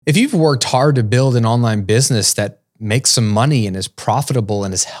If you've worked hard to build an online business that makes some money and is profitable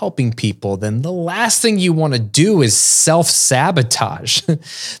and is helping people, then the last thing you want to do is self-sabotage.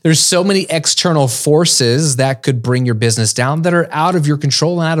 There's so many external forces that could bring your business down that are out of your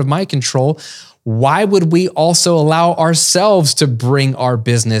control and out of my control. Why would we also allow ourselves to bring our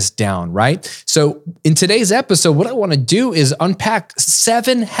business down, right? So in today's episode, what I want to do is unpack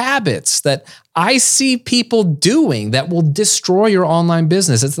 7 habits that I see people doing that will destroy your online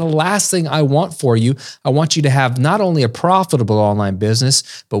business. It's the last thing I want for you. I want you to have not only a profitable online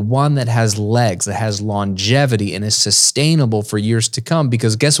business, but one that has legs, that has longevity and is sustainable for years to come.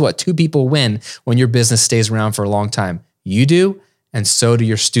 Because guess what? 2 people win when your business stays around for a long time. You do, and so do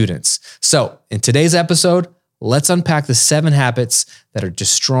your students. So in today's episode, let's unpack the 7 habits that are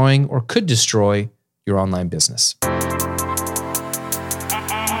destroying or could destroy your online business.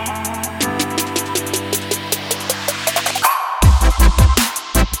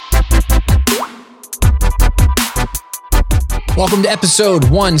 Welcome to episode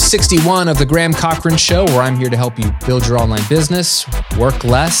 161 of The Graham Cochran Show, where I'm here to help you build your online business, work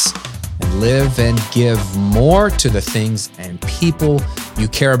less, and live and give more to the things and people you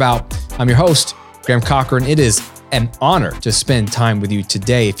care about. I'm your host, Graham Cochran. It is an honor to spend time with you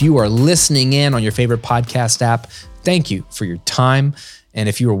today. If you are listening in on your favorite podcast app, thank you for your time. And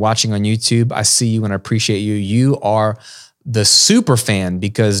if you are watching on YouTube, I see you and I appreciate you. You are the super fan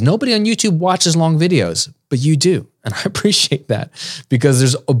because nobody on YouTube watches long videos, but you do. And I appreciate that because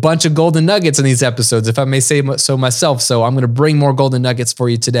there's a bunch of golden nuggets in these episodes, if I may say so myself. So I'm going to bring more golden nuggets for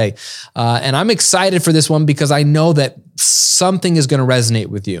you today. And I'm excited for this one because I know that something is going to resonate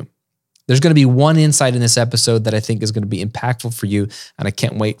with you. There's going to be one insight in this episode that I think is going to be impactful for you, and I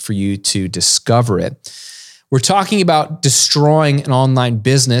can't wait for you to discover it. We're talking about destroying an online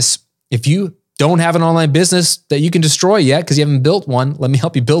business. If you don't have an online business that you can destroy yet because you haven't built one, let me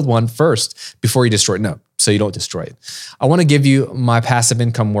help you build one first before you destroy it. No, so you don't destroy it. I want to give you my passive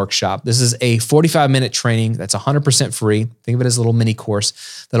income workshop. This is a 45-minute training that's 100% free. Think of it as a little mini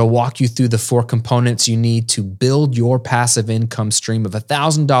course that'll walk you through the 4 components you need to build your passive income stream of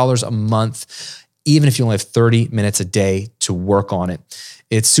 $1,000 a month, even if you only have 30 minutes a day to work on it.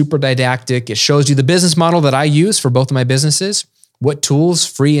 It's super didactic. It shows you the business model that I use for both of my businesses, what tools,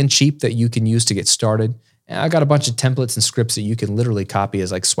 free and cheap, that you can use to get started. And I got a bunch of templates and scripts that you can literally copy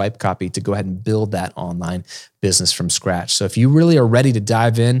as like swipe copy to go ahead and build that online business from scratch. So if you really are ready to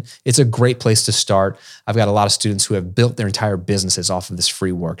dive in, it's a great place to start. I've got a lot of students who have built their entire businesses off of this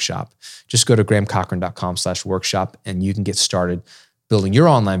free workshop. Just go to grahamcochran.com/workshop and you can get started building your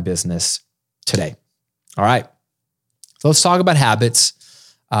online business today. All right. So let's talk about habits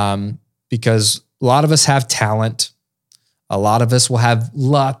because a lot of us have talent. A lot of us will have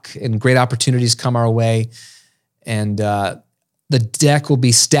luck and great opportunities come our way, and the deck will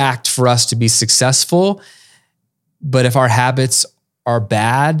be stacked for us to be successful. But if our habits are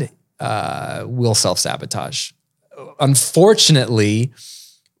bad, we'll self-sabotage. Unfortunately,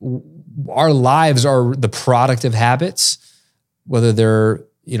 our lives are the product of habits, whether they're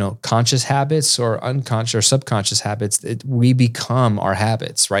conscious habits or unconscious or subconscious habits. We become our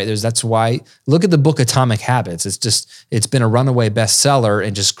habits, right? That's why, look at the book Atomic Habits. It's been a runaway bestseller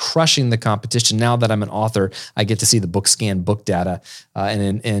and just crushing the competition. Now that I'm an author, I get to see the book scan book data.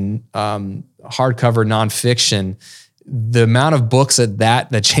 And in hardcover nonfiction, the amount of books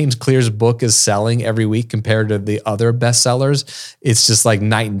that James Clear's book is selling every week compared to the other bestsellers, it's just like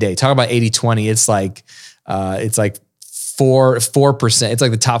night and day. Talk about 80-20. It's like 4%. It's like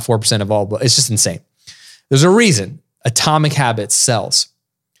the top 4% of all, but it's just insane. There's a reason Atomic Habits sells,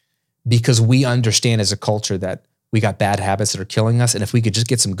 because we understand as a culture that we got bad habits that are killing us. And if we could just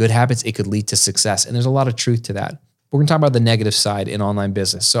get some good habits, it could lead to success. And there's a lot of truth to that. We're going to talk about the negative side in online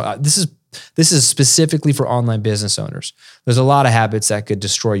business. So this is specifically for online business owners. There's a lot of habits that could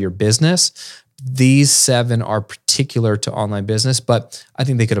destroy your business. These 7 are particular to online business, but I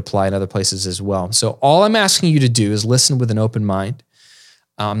think they could apply in other places as well. So all I'm asking you to do is listen with an open mind.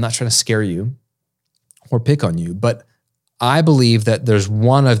 I'm not trying to scare you or pick on you, but I believe that there's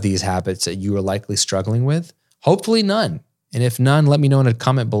one of these habits that you are likely struggling with. Hopefully none. And if none, let me know in a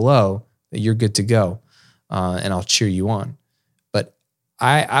comment below that you're good to go, and I'll cheer you on. But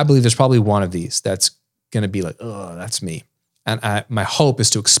I believe there's probably one of these that's going to be like, oh, that's me. And my hope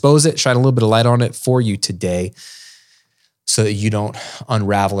is to expose it, shine a little bit of light on it for you today so that you don't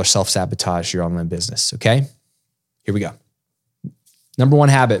unravel or self-sabotage your online business, okay? Here we go. Number 1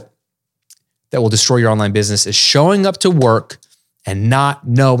 habit that will destroy your online business is showing up to work and not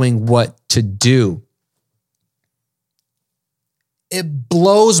knowing what to do. It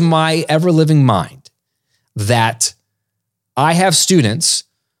blows my ever-living mind that I have students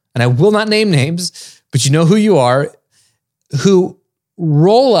and I will not name names, but you know who you are, who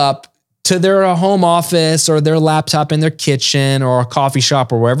roll up to their home office or their laptop in their kitchen or a coffee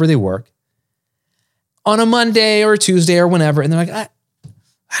shop or wherever they work on a Monday or a Tuesday or whenever, and they're like,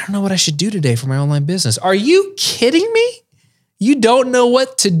 I don't know what I should do today for my online business. Are you kidding me? You don't know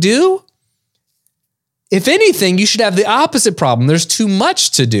what to do? If anything, you should have the opposite problem. There's too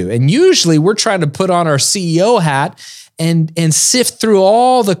much to do. And usually we're trying to put on our CEO hat and sift through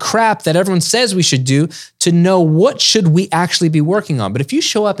all the crap that everyone says we should do to know what should we actually be working on. But if you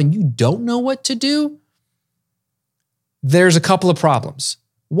show up and you don't know what to do, there's a couple of problems.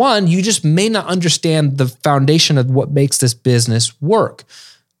 One, you just may not understand the foundation of what makes this business work.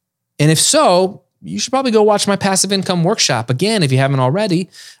 And if so, you should probably go watch my passive income workshop again, if you haven't already,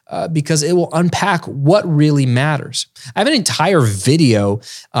 because it will unpack what really matters. I have an entire video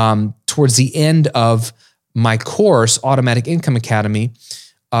towards the end of my course, Automatic Income Academy,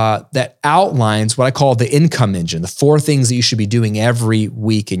 that outlines what I call the income engine, the 4 things that you should be doing every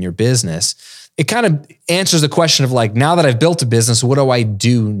week in your business. It kind of answers the question of like, now that I've built a business, what do I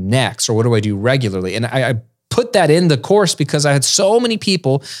do next? Or what do I do regularly? And I put that in the course because I had so many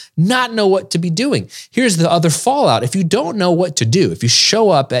people not know what to be doing. Here's the other fallout. If you don't know what to do, if you show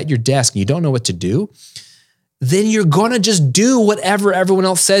up at your desk and you don't know what to do, then you're going to just do whatever everyone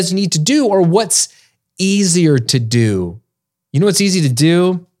else says you need to do or what's easier to do. You know what's easy to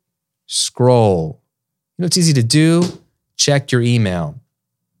do? Scroll. You know what's easy to do? Check your email.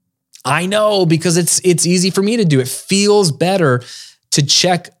 I know, because it's easy for me to do. It feels better to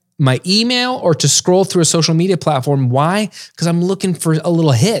check my email or to scroll through a social media platform. Why? Because I'm looking for a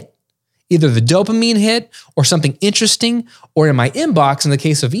little hit, either the dopamine hit or something interesting, or in my inbox, in the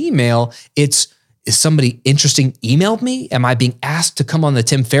case of email, is somebody interesting emailed me? Am I being asked to come on the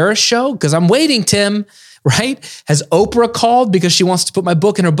Tim Ferriss show? Because I'm waiting, Tim, right? Has Oprah called because she wants to put my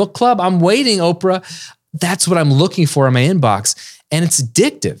book in her book club? I'm waiting, Oprah. That's what I'm looking for in my inbox. And it's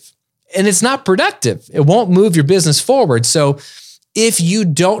addictive and it's not productive. It won't move your business forward. So if you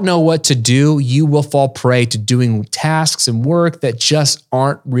don't know what to do, you will fall prey to doing tasks and work that just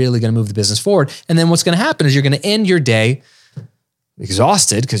aren't really going to move the business forward. And then what's going to happen is you're going to end your day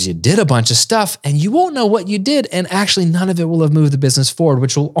exhausted because you did a bunch of stuff and you won't know what you did. And actually none of it will have moved the business forward,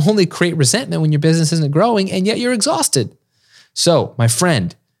 which will only create resentment when your business isn't growing and yet you're exhausted. So my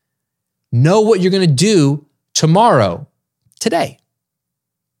friend, know what you're going to do tomorrow, today.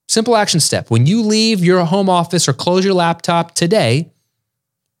 Simple action step. When you leave your home office or close your laptop today,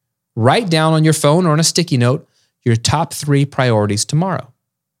 write down on your phone or on a sticky note your top 3 priorities tomorrow.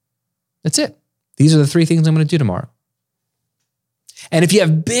 That's it. These are the 3 things I'm going to do tomorrow. And if you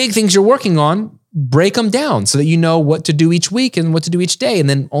have big things you're working on, break them down so that you know what to do each week and what to do each day. And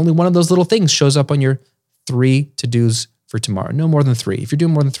then only one of those little things shows up on your 3 to-dos for tomorrow. No more than 3. If you're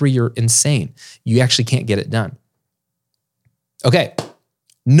doing more than 3, you're insane. You actually can't get it done. Okay.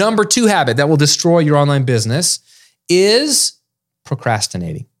 Number 2 habit that will destroy your online business is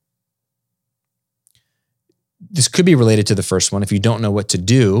procrastinating. This could be related to the first one. If you don't know what to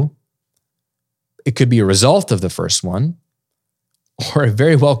do, it could be a result of the first one, or it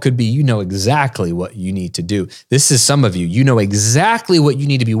very well could be you know exactly what you need to do. This is some of you. You know exactly what you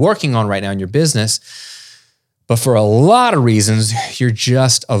need to be working on right now in your business, but for a lot of reasons, you're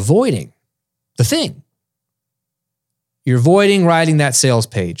just avoiding the thing. You're avoiding writing that sales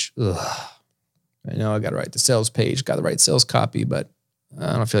page. Ugh. I know I got to write the sales page, got to write sales copy, but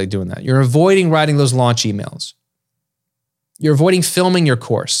I don't feel like doing that. You're avoiding writing those launch emails. You're avoiding filming your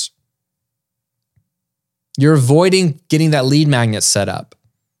course. You're avoiding getting that lead magnet set up.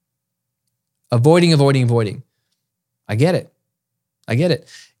 Avoiding. I get it.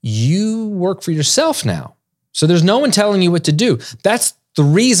 You work for yourself now. So there's no one telling you what to do. That's the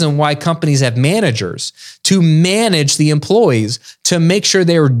reason why companies have managers, to manage the employees, to make sure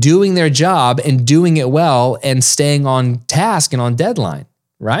they're doing their job and doing it well and staying on task and on deadline,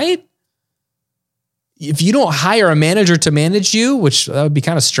 right? If you don't hire a manager to manage you, which would be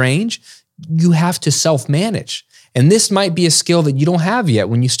kind of strange, you have to self-manage. And this might be a skill that you don't have yet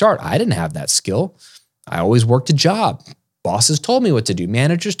when you start. I didn't have that skill. I always worked a job. Bosses told me what to do.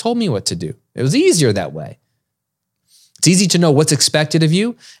 Managers told me what to do. It was easier that way. It's easy to know what's expected of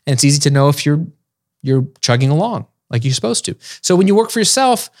you, and it's easy to know if you're chugging along like you're supposed to. So when you work for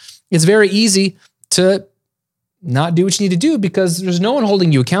yourself, it's very easy to not do what you need to do because there's no one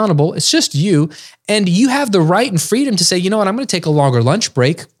holding you accountable. It's just you, and you have the right and freedom to say, you know what, I'm going to take a longer lunch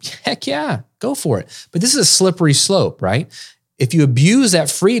break. Heck yeah, go for it. But this is a slippery slope, right? If you abuse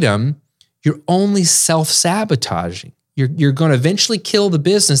that freedom, you're only self-sabotaging. You're going to eventually kill the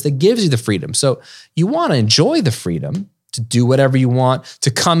business that gives you the freedom. So you want to enjoy the freedom. to do whatever you want,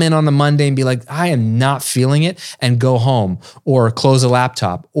 to come in on the Monday and be like, I am not feeling it, and go home, or close a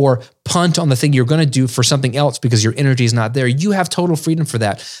laptop, or punt on the thing you're going to do for something else because your energy is not there. You have total freedom for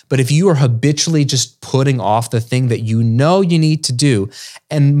that. But if you are habitually just putting off the thing that you know you need to do,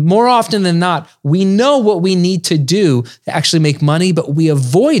 and more often than not, we know what we need to do to actually make money, but we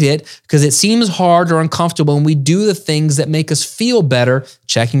avoid it because it seems hard or uncomfortable, and we do the things that make us feel better,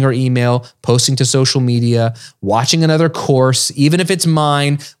 checking our email, posting to social media, watching another course, even if it's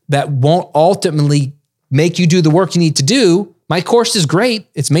mine, that won't ultimately make you do the work you need to do. My course is great.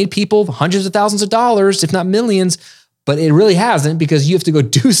 It's made people hundreds of thousands of dollars, if not millions, but it really hasn't, because you have to go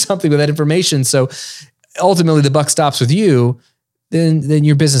do something with that information. So ultimately the buck stops with you, then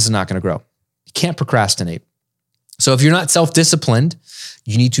your business is not going to grow. You can't procrastinate. So if you're not self-disciplined,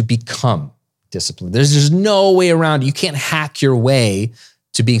 you need to become disciplined. There's no way around it. You can't hack your way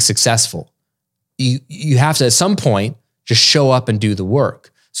to being successful. You have to, at some point, just show up and do the work.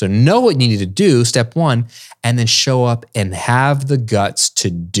 So know what you need to do, step one, and then show up and have the guts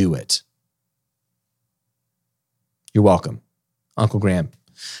to do it. You're welcome. Uncle Graham.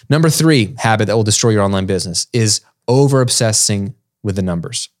 Number 3 habit that will destroy your online business is over-obsessing with the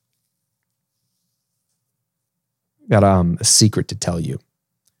numbers. Got a secret to tell you.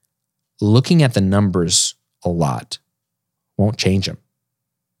 Looking at the numbers a lot won't change them.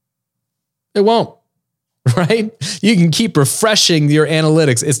 It won't, right? You can keep refreshing your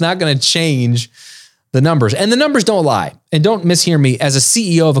analytics. It's not going to change the numbers. And the numbers don't lie. And don't mishear me. As a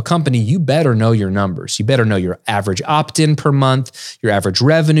CEO of a company, you better know your numbers. You better know your average opt-in per month, your average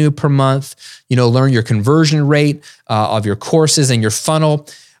revenue per month, learn your conversion rate of your courses and your funnel.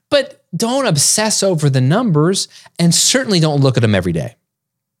 But don't obsess over the numbers, and certainly don't look at them every day.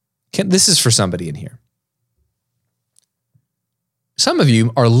 This is for somebody in here. Some of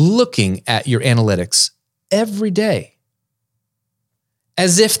you are looking at your analytics every day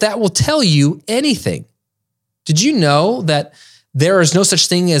as if that will tell you anything. Did you know that there is no such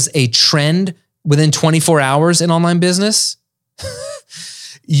thing as a trend within 24 hours in online business?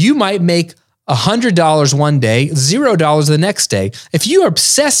 You might make $100 one day, $0 the next day. If you are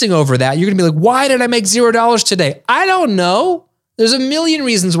obsessing over that, you're going to be like, why did I make $0 today? I don't know. There's a million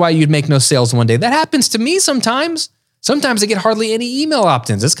reasons why you'd make no sales one day. That happens to me sometimes. Sometimes I get hardly any email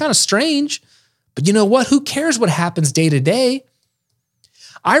opt-ins. It's kind of strange. But you know what? Who cares what happens day to day?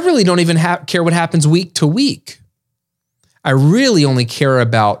 I really don't even care what happens week to week. I really only care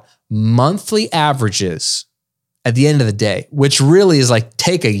about monthly averages at the end of the day, which really is like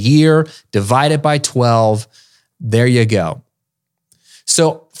take a year, divide it by 12. There you go.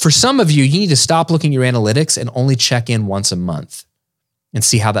 So for some of you, you need to stop looking at your analytics and only check in once a month and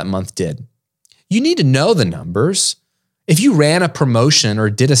see how that month did. You need to know the numbers. If you ran a promotion or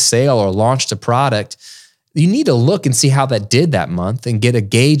did a sale or launched a product, you need to look and see how that did that month and get a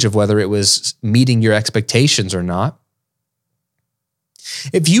gauge of whether it was meeting your expectations or not.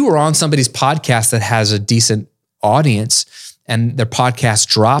 If you were on somebody's podcast that has a decent audience and their podcast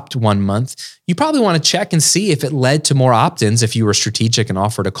dropped one month, you probably want to check and see if it led to more opt-ins if you were strategic and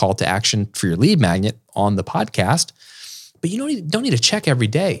offered a call to action for your lead magnet on the podcast. But you don't need to check every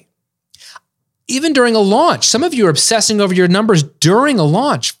day. Even during a launch, some of you are obsessing over your numbers during a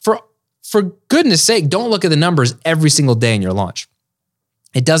launch. For goodness sake, don't look at the numbers every single day in your launch.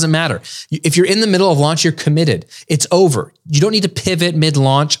 It doesn't matter. If you're in the middle of launch, you're committed. It's over. You don't need to pivot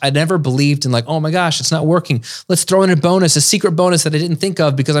mid-launch. I never believed in oh my gosh, it's not working. Let's throw in a bonus, a secret bonus that I didn't think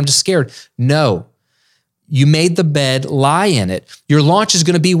of because I'm just scared. No. You made the bed, lie in it. Your launch is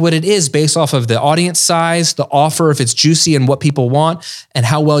going to be what it is based off of the audience size, the offer, if it's juicy and what people want, and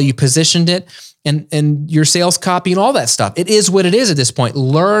how well you positioned it, and your sales copy and all that stuff. It is what it is at this point.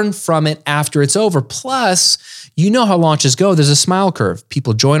 Learn from it after it's over. Plus, you know how launches go. There's a smile curve.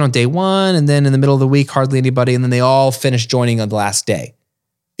 People join on day one, and then in the middle of the week, hardly anybody, and then they all finish joining on the last day.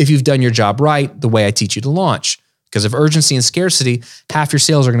 If you've done your job right, the way I teach you to launch. Because of urgency and scarcity, half your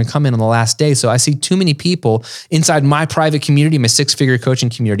sales are going to come in on the last day. So I see too many people inside my private community, my 6-figure coaching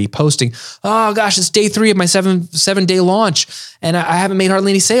community, posting, oh gosh, it's day 3 of my seven-day launch, and I haven't made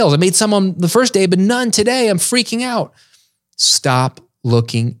hardly any sales. I made some on the first day, but none today. I'm freaking out. Stop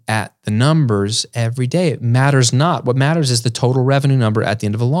looking at the numbers every day. It matters not. What matters is the total revenue number at the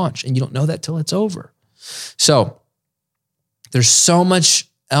end of a launch, and you don't know that till it's over. So there's so much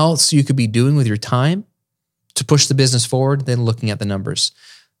else you could be doing with your time to push the business forward than looking at the numbers.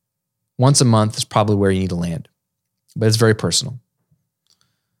 Once a month is probably where you need to land, but it's very personal.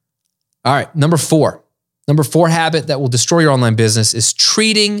 All right, number 4. Number 4 habit that will destroy your online business is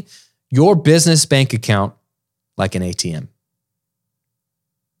treating your business bank account like an ATM.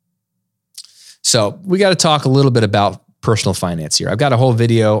 So we got to talk a little bit about personal financier. I've got a whole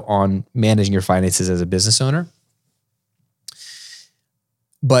video on managing your finances as a business owner.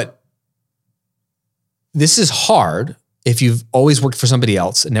 But this is hard if you've always worked for somebody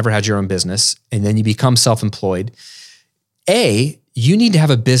else and never had your own business, and then you become self-employed. You need to have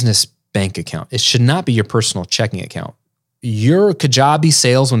a business bank account. It should not be your personal checking account. Your Kajabi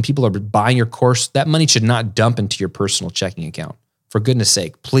sales, when people are buying your course, that money should not dump into your personal checking account. For goodness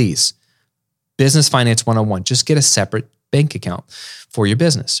sake, please. Business Finance 101, just get a separate bank account for your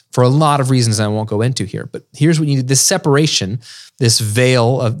business for a lot of reasons I won't go into here. But here's what you need. This separation, this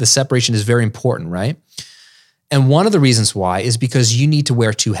veil of the separation is very important, right? And one of the reasons why is because you need to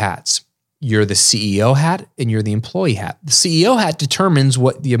wear two hats. You're the CEO hat and you're the employee hat. The CEO hat determines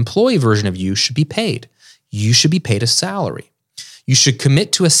what the employee version of you should be paid. You should be paid a salary. You should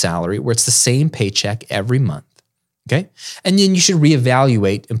commit to a salary where it's the same paycheck every month. Okay. And then you should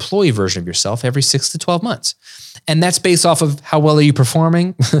reevaluate employee version of yourself every 6 to 12 months. And that's based off of how well are you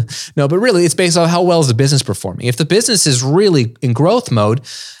performing? No, but really it's based on how well is the business performing. If the business is really in growth mode,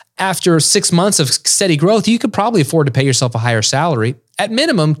 after 6 months of steady growth, you could probably afford to pay yourself a higher salary. At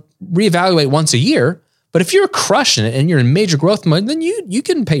minimum, reevaluate once a year. But if you're crushing it and you're in major growth mode, then you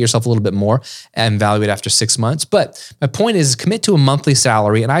can pay yourself a little bit more and evaluate after 6 months. But my point is commit to a monthly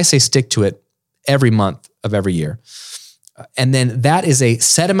salary, and I say stick to it every month of every year. And then that is a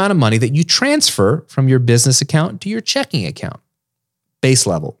set amount of money that you transfer from your business account to your checking account, base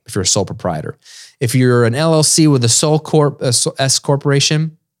level, if you're a sole proprietor. If you're an LLC with a S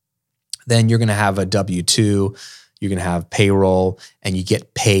corporation, then you're going to have a W-2, you're going to have payroll, and you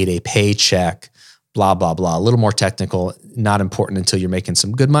get paid a paycheck, blah, blah, blah. A little more technical, not important until you're making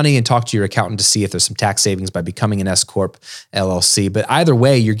some good money, and talk to your accountant to see if there's some tax savings by becoming an S Corp LLC. But either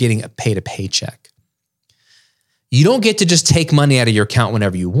way, you're getting paid a paycheck. You don't get to just take money out of your account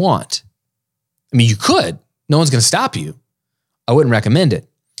whenever you want. I mean, you could. No one's going to stop you. I wouldn't recommend it.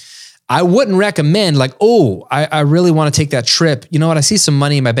 I wouldn't recommend like, I really want to take that trip. You know what? I see some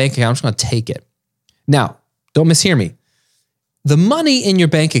money in my bank account. I'm just going to take it. Now, don't mishear me. The money in your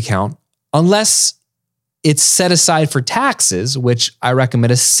bank account, unless it's set aside for taxes, which I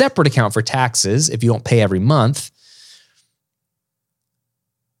recommend a separate account for taxes if you don't pay every month,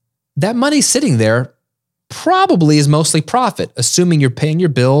 that money sitting there probably is mostly profit, assuming you're paying your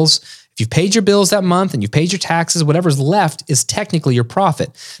bills. If you've paid your bills that month and you've paid your taxes, whatever's left is technically your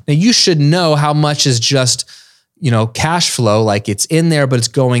profit. Now, you should know how much is just, cash flow, like it's in there, but it's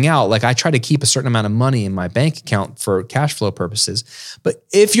going out. Like I try to keep a certain amount of money in my bank account for cash flow purposes. But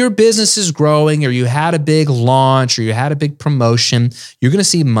if your business is growing or you had a big launch or you had a big promotion, you're going to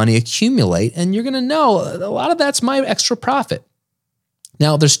see money accumulate and you're going to know a lot of that's my extra profit.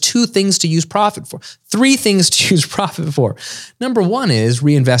 Now, there's 2 things to use profit for, 3 things to use profit for. Number 1 is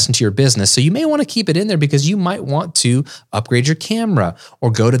reinvest into your business. So you may want to keep it in there because you might want to upgrade your camera or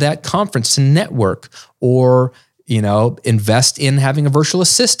go to that conference to network or, invest in having a virtual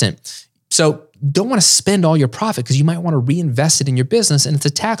assistant. So don't want to spend all your profit because you might want to reinvest it in your business and it's a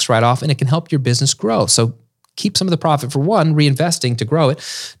tax write-off and it can help your business grow. So keep some of the profit for 1, reinvesting to grow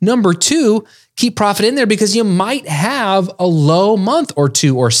it. Number 2, keep profit in there because you might have a low month or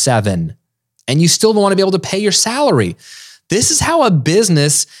 2 or 7 and you still want to be able to pay your salary. This is how a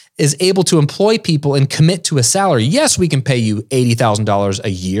business is able to employ people and commit to a salary. Yes, we can pay you $80,000 a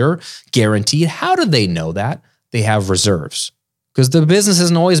year guaranteed. How do they know that? They have reserves because the business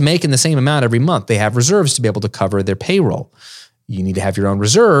isn't always making the same amount every month. They have reserves to be able to cover their payroll. You need to have your own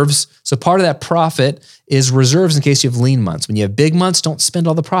reserves. So part of that profit is reserves in case you have lean months. When you have big months, don't spend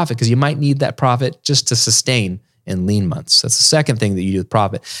all the profit because you might need that profit just to sustain in lean months. That's the second thing that you do with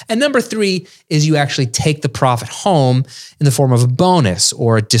profit. And number 3 is you actually take the profit home in the form of a bonus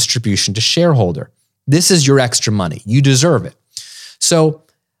or a distribution to shareholder. This is your extra money. You deserve it. So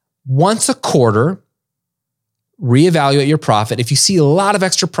once a quarter, reevaluate your profit. If you see a lot of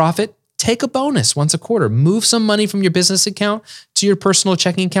extra profit, take a bonus once a quarter. Move some money from your business account to your personal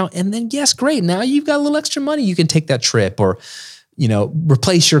checking account. And then, yes, great. Now you've got a little extra money. You can take that trip or,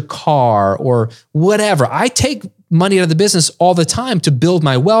 replace your car or whatever. I take money out of the business all the time to build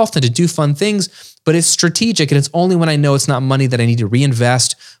my wealth and to do fun things, but it's strategic. And it's only when I know it's not money that I need to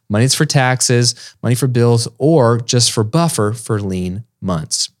reinvest. Money is for taxes, money for bills, or just for buffer for lean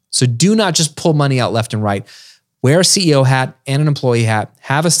months. So do not just pull money out left and right. Wear a CEO hat and an employee hat,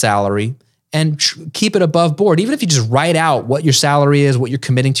 have a salary, and keep it above board. Even if you just write out what your salary is, what you're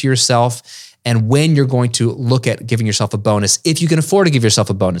committing to yourself, and when you're going to look at giving yourself a bonus, if you can afford to give yourself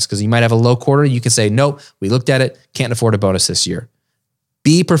a bonus, because you might have a low quarter, you can say, nope, we looked at it, can't afford a bonus this year.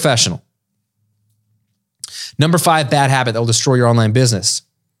 Be professional. Number 5 bad habit that will destroy your online business.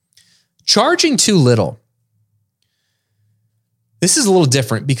 Charging too little. This is a little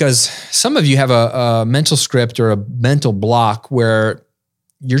different because some of you have a mental script or a mental block where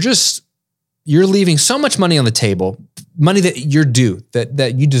you're leaving so much money on the table, money that you're due,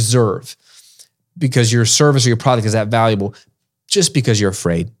 that you deserve because your service or your product is that valuable, just because you're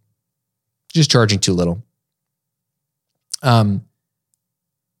afraid, just charging too little. Don't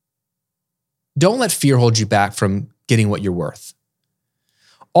let fear hold you back from getting what you're worth.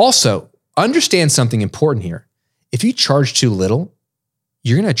 Also, understand something important here. If you charge too little,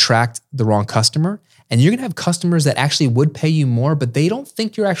 you're going to attract the wrong customer, and you're going to have customers that actually would pay you more, but they don't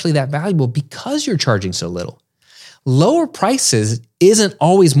think you're actually that valuable because you're charging so little. Lower prices isn't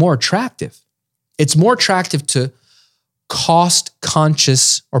always more attractive. It's more attractive to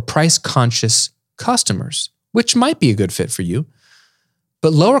cost-conscious or price-conscious customers, which might be a good fit for you.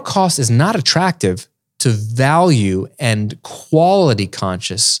 But lower cost is not attractive to value and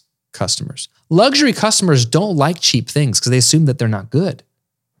quality-conscious customers. Luxury customers don't like cheap things because they assume that they're not good.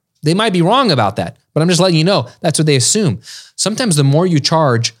 They might be wrong about that, but I'm just letting you know that's what they assume. Sometimes the more you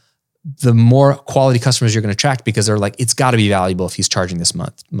charge, the more quality customers you're going to attract because they're like, it's got to be valuable if he's charging this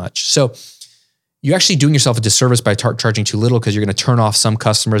much. So you're actually doing yourself a disservice by charging too little because you're going to turn off some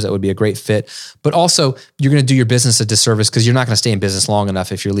customers that would be a great fit. But also, you're going to do your business a disservice because you're not going to stay in business long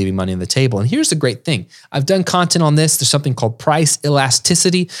enough if you're leaving money on the table. And here's the great thing. I've done content on this. There's something called price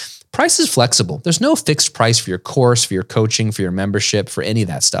elasticity. Price is flexible. There's no fixed price for your course, for your coaching, for your membership, for any of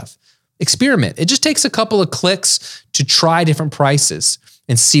that stuff. Experiment. It just takes a couple of clicks to try different prices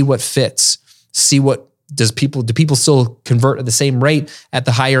and see what fits. See what do people still convert at the same rate at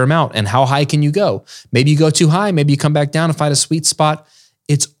the higher amount, and how high can you go? Maybe you go too high, maybe you come back down and find a sweet spot.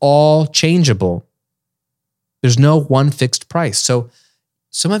 It's all changeable. There's no one fixed price. So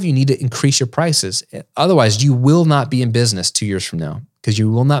some of you need to increase your prices. Otherwise, you will not be in business 2 years from now because you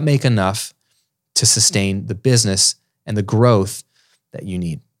will not make enough to sustain the business and the growth that you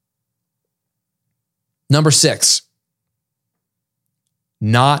need. Number 6,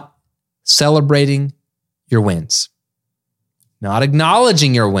 not celebrating your wins, not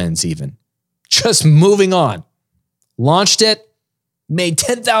acknowledging your wins even, just moving on. Launched it, made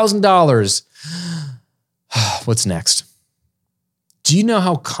 $10,000. What's next? Do you know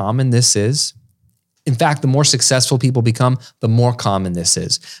how common this is? In fact, the more successful people become, the more common this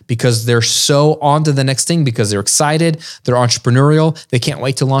is because they're so on to the next thing because they're excited, they're entrepreneurial, they can't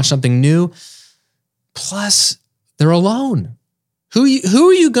wait to launch something new. Plus, they're alone. Who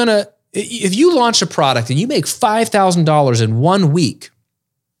are you gonna, if you launch a product and you make $5,000 in 1 week,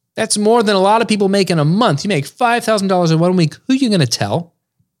 that's more than a lot of people make in a month. You make $5,000 in 1 week. Who are you going to tell?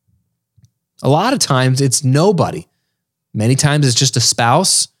 A lot of times it's nobody. Many times it's just a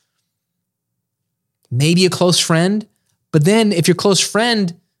spouse, maybe a close friend. But then if your close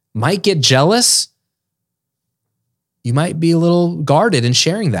friend might get jealous, you might be a little guarded in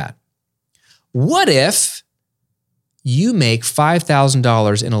sharing that. What if you make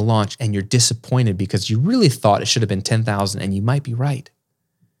 $5,000 in a launch and you're disappointed because you really thought it should have been $10,000 and you might be right?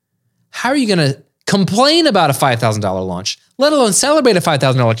 How are you going to complain about a $5,000 launch, let alone celebrate a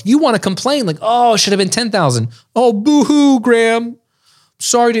 $5,000 launch? You want to complain like, oh, it should have been $10,000. Oh, boo-hoo, Graham.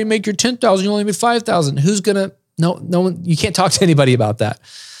 Sorry you didn't make your $10,000. You only made $5,000. Who's going to, no one, you can't talk to anybody about that.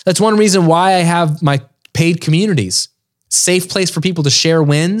 That's one reason why I have my paid communities. Safe place for people to share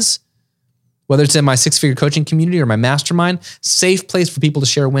wins. Whether it's in my 6-figure coaching community or my mastermind, safe place for people to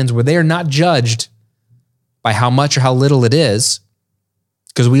share wins where they are not judged by how much or how little it is,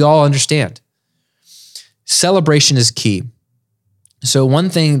 because we all understand. Celebration is key. So one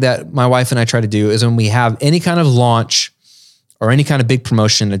thing that my wife and I try to do is when we have any kind of launch or any kind of big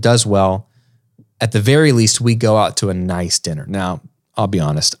promotion that does well, at the very least, we go out to a nice dinner. Now, I'll be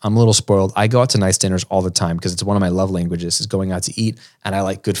honest, I'm a little spoiled. I go out to nice dinners all the time because it's one of my love languages is going out to eat. And I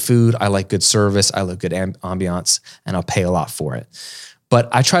like good food. I like good service. I like good ambiance, and I'll pay a lot for it. But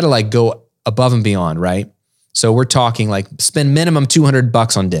I try to like go above and beyond, right? So we're talking like spend minimum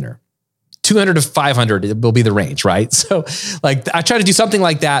 $200 on dinner. 200 to 500 will be the range, right? So like I try to do something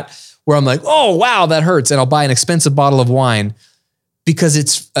like that where I'm like, oh, wow, that hurts. And I'll buy an expensive bottle of wine because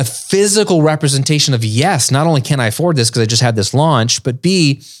it's a physical representation of, yes, not only can I afford this because I just had this launch, but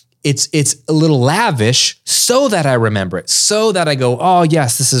B, it's a little lavish so that I remember it, so that I go, oh,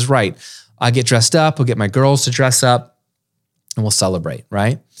 yes, this is right. I get dressed up. We'll get my girls to dress up and we'll celebrate,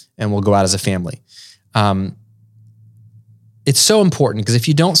 right? And we'll go out as a family. It's so important because if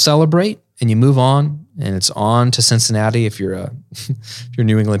you don't celebrate and you move on and it's on to Cincinnati, if you're a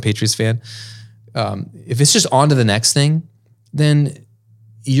New England Patriots fan, if it's just on to the next thing, then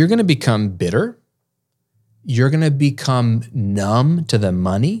you're going to become bitter. You're going to become numb to the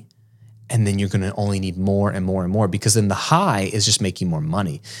money, And then you're going to only need more and more and more, because then the high is just making more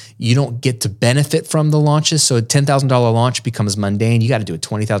money. You don't get to benefit from the launches. So a $10,000 launch becomes mundane. You got to do a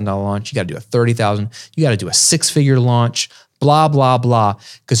 $20,000 launch. You got to do a $30,000. You got to do a 6-figure launch, blah, blah, blah.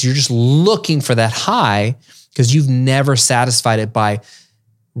 Because you're just looking for that high, because you've never satisfied it by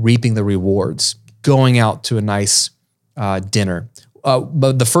reaping the rewards, going out to a nice dinner.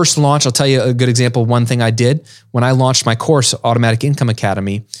 But the first launch, I'll tell you a good example. One thing I did when I launched my course, Automatic Income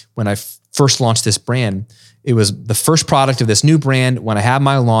Academy, when I first launched this brand, it was the first product of this new brand. When I had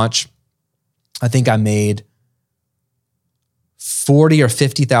my launch, I think I made $40,000 or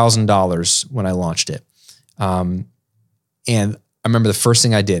 $50,000 when I launched it. And I remember the first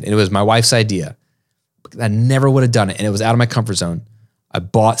thing I did, and it was my wife's idea. I never would have done it, and it was out of my comfort zone. I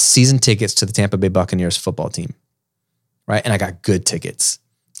bought season tickets to the Tampa Bay Buccaneers football team, right? And I got good tickets,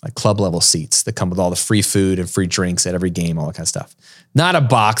 like club level seats that come with all the free food and free drinks at every game, all that kind of stuff. Not a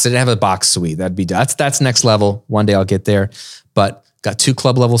box. I didn't have a box suite. That's next level. One day I'll get there. But got 2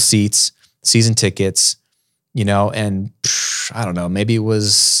 club level seats, season tickets, and I don't know, maybe it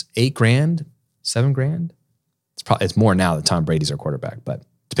was $8,000, $7,000. It's more now that Tom Brady's our quarterback, but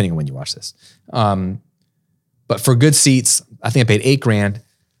depending on when you watch this. But for good seats, I think I paid $8,000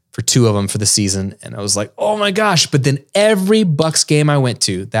 for 2 of them for the season. And I was like, oh my gosh. But then every Bucs game I went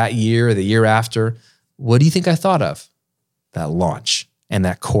to that year or the year after, what do you think I thought of? That launch and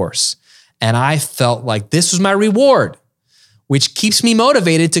that course. And I felt like this was my reward, which keeps me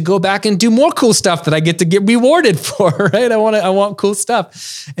motivated to go back and do more cool stuff that I get to get rewarded for, right? I want cool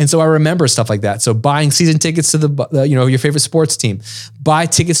stuff. And so I remember stuff like that. So buying season tickets to your favorite sports team, buy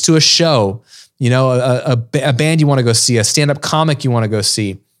tickets to a show, a band you want to go see, a stand-up comic you want to go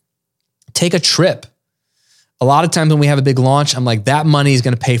see, take a trip. A lot of times when we have a big launch, I'm like, that money is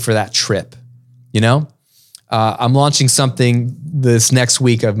going to pay for that trip. I'm launching something this next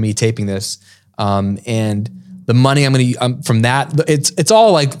week of me taping this. And the money I'm going to, from that, it's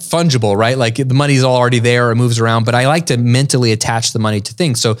all like fungible, right? Like the money's already there, it moves around, but I like to mentally attach the money to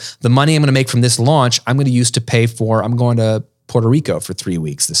things. So the money I'm going to make from this launch, I'm going to use to pay for, I'm going to Puerto Rico for 3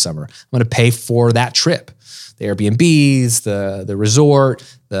 weeks this summer. I'm going to pay for that trip. The Airbnbs, the resort,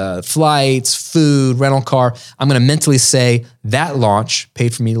 the flights, food, rental car. I'm going to mentally say that launch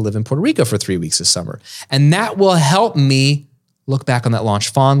paid for me to live in Puerto Rico for 3 weeks this summer. And that will help me look back on that launch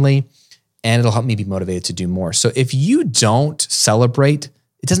fondly, and it'll help me be motivated to do more. So if you don't celebrate,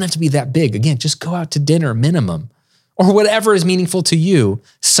 it doesn't have to be that big. Again, just go out to dinner minimum, or whatever is meaningful to you,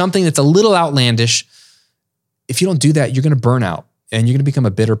 something that's a little outlandish. If you don't do that, you're going to burn out and you're going to become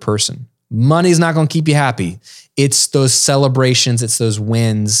a bitter person. Money's not going to keep you happy. It's those celebrations, it's those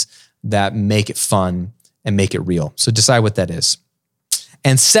wins that make it fun and make it real. So decide what that is.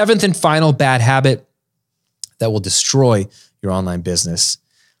 And 7th and final bad habit that will destroy your online business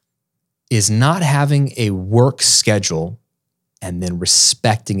is not having a work schedule and then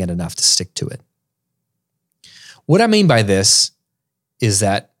respecting it enough to stick to it. What I mean by this is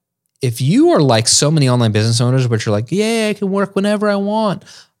that if you are like so many online business owners, which are like, yeah, I can work whenever I want.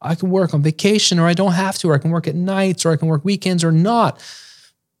 I can work on vacation, or I don't have to, or I can work at nights, or I can work weekends or not.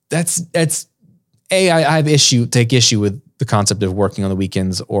 I take issue with the concept of working on the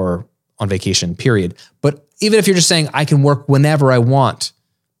weekends or on vacation, period. But even if you're just saying I can work whenever I want,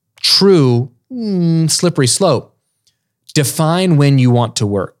 true, slippery slope. Define when you want to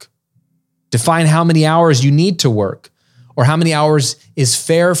work. Define how many hours you need to work, or how many hours is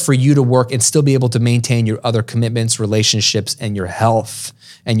fair for you to work and still be able to maintain your other commitments, relationships, and your health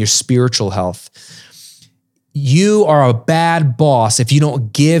and your spiritual health. You are a bad boss if you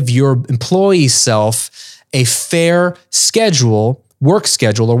don't give your employee self a fair schedule, work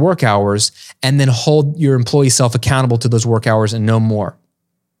schedule or work hours, and then hold your employee self accountable to those work hours and no more.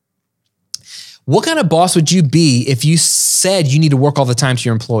 What kind of boss would you be if you said you need to work all the time to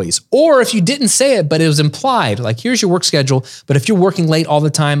your employees? Or if you didn't say it, but it was implied, like, here's your work schedule, but if you're working late all the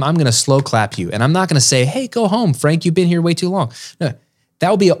time, I'm going to slow clap you. And I'm not going to say, hey, go home, Frank, you've been here way too long. No,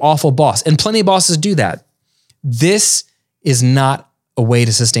 that would be an awful boss. And plenty of bosses do that. This is not a way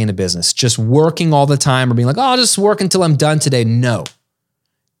to sustain a business. Just working all the time or being like, oh, I'll just work until I'm done today. No,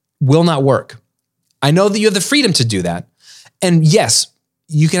 will not work. I know that you have the freedom to do that. And yes,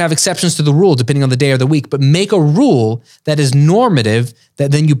 you can have exceptions to the rule depending on the day or the week, but make a rule that is normative that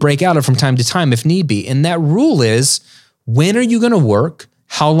then you break out of from time to time if need be. And that rule is, when are you going to work?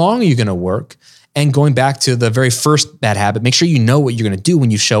 How long are you going to work? And going back to the very first bad habit, make sure you know what you're going to do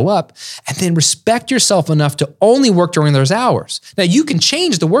when you show up, and then respect yourself enough to only work during those hours. Now, you can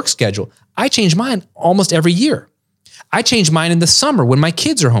change the work schedule. I change mine almost every year. I change mine in the summer when my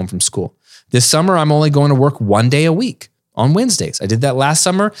kids are home from school. This summer, I'm only going to work 1 day a week. on Wednesdays. I did that last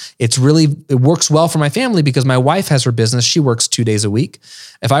summer. It works well for my family because my wife has her business. She works 2 days a week.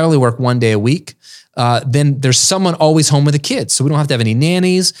 If I only work 1 day a week, then there's someone always home with the kids. So we don't have to have any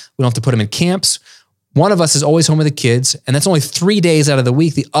nannies. We don't have to put them in camps. One of us is always home with the kids, and that's only 3 days out of the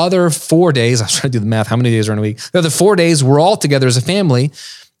week. The other 4 days, I was trying to do the math, how many days are in a week? The other 4 days, we're all together as a family.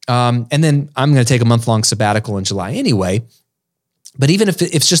 And then I'm going to take a month-long sabbatical in July anyway. But even if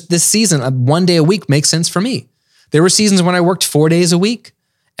it's just this season, 1 day a week makes sense for me. There were seasons when I worked 4 days a week,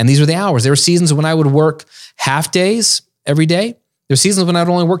 and these were the hours. There were seasons when I would work half days every day. There were seasons when I would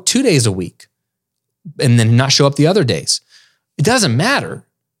only work 2 days a week and then not show up the other days. It doesn't matter,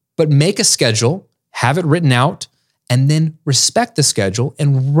 but make a schedule, have it written out, and then respect the schedule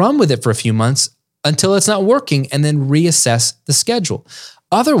and run with it for a few months until it's not working, and then reassess the schedule.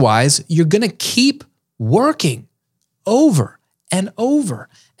 Otherwise, you're going to keep working over and over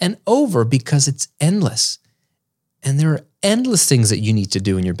and over because it's endless. And there are endless things that you need to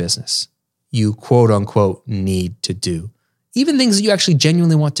do in your business. You quote unquote need to do. Even things that you actually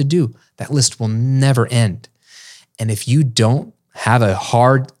genuinely want to do. That list will never end. And if you don't have a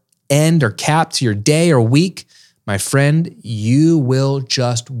hard end or cap to your day or week, my friend, you will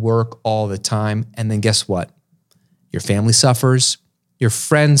just work all the time. And then guess what? Your family suffers, your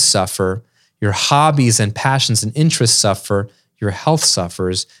friends suffer, your hobbies and passions and interests suffer, your health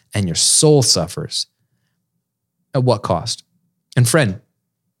suffers, and your soul suffers. At what cost? And friend,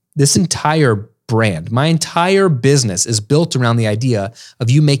 this entire brand, my entire business is built around the idea of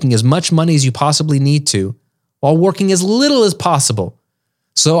you making as much money as you possibly need to while working as little as possible.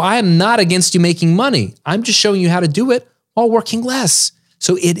 So I am not against you making money. I'm just showing you how to do it while working less.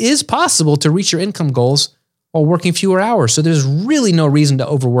 So it is possible to reach your income goals while working fewer hours. So there's really no reason to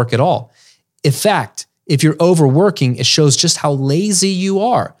overwork at all. In fact, if you're overworking, it shows just how lazy you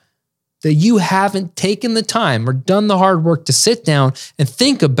are, that you haven't taken the time or done the hard work to sit down and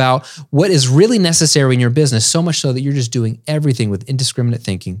think about what is really necessary in your business, so much so that you're just doing everything with indiscriminate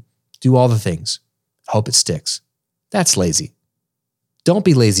thinking. Do all the things. Hope it sticks. That's lazy. Don't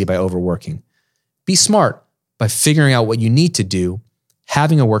be lazy by overworking. Be smart by figuring out what you need to do,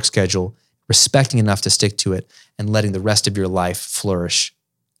 having a work schedule, respecting enough to stick to it, and letting the rest of your life flourish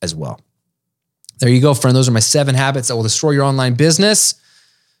as well. There you go, friend. Those are my 7 habits that will destroy your online business.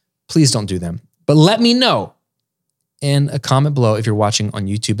 Please don't do them. But let me know in a comment below if you're watching on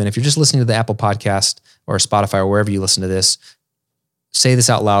YouTube. And if you're just listening to the Apple Podcast or Spotify or wherever you listen to this, say this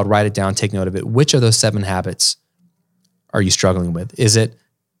out loud, write it down, take note of it. Which of those 7 habits are you struggling with? Is it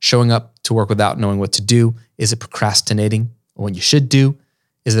showing up to work without knowing what to do? Is it procrastinating on what you should do?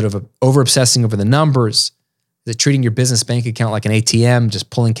 Is it over-obsessing over the numbers? Is it treating your business bank account like an ATM, just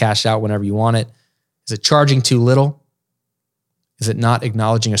pulling cash out whenever you want it? Is it charging too little? Is it not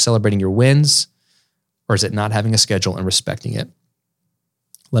acknowledging or celebrating your wins? Or is it not having a schedule and respecting it?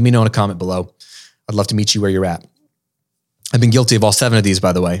 Let me know in a comment below. I'd love to meet you where you're at. I've been guilty of all 7 of these,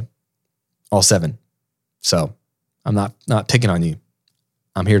 by the way. All 7. So I'm not picking on you.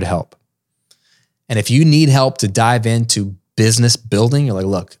 I'm here to help. And if you need help to dive into business building, you're like,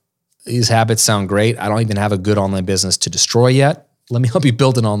 look, these habits sound great. I don't even have a good online business to destroy yet. Let me help you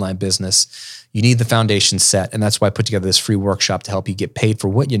build an online business. You need the foundation set. And that's why I put together this free workshop to help you get paid for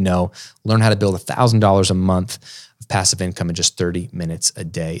what you know, learn how to build $1,000 a month of passive income in just 30 minutes a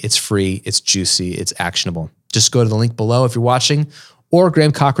day. It's free, it's juicy, it's actionable. Just go to the link below if you're watching, or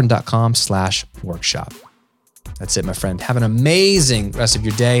grahamcochran.com/workshop. That's it, my friend. Have an amazing rest of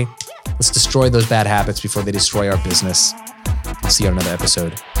your day. Let's destroy those bad habits before they destroy our business. I'll see you on another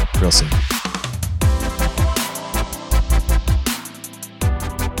episode real soon.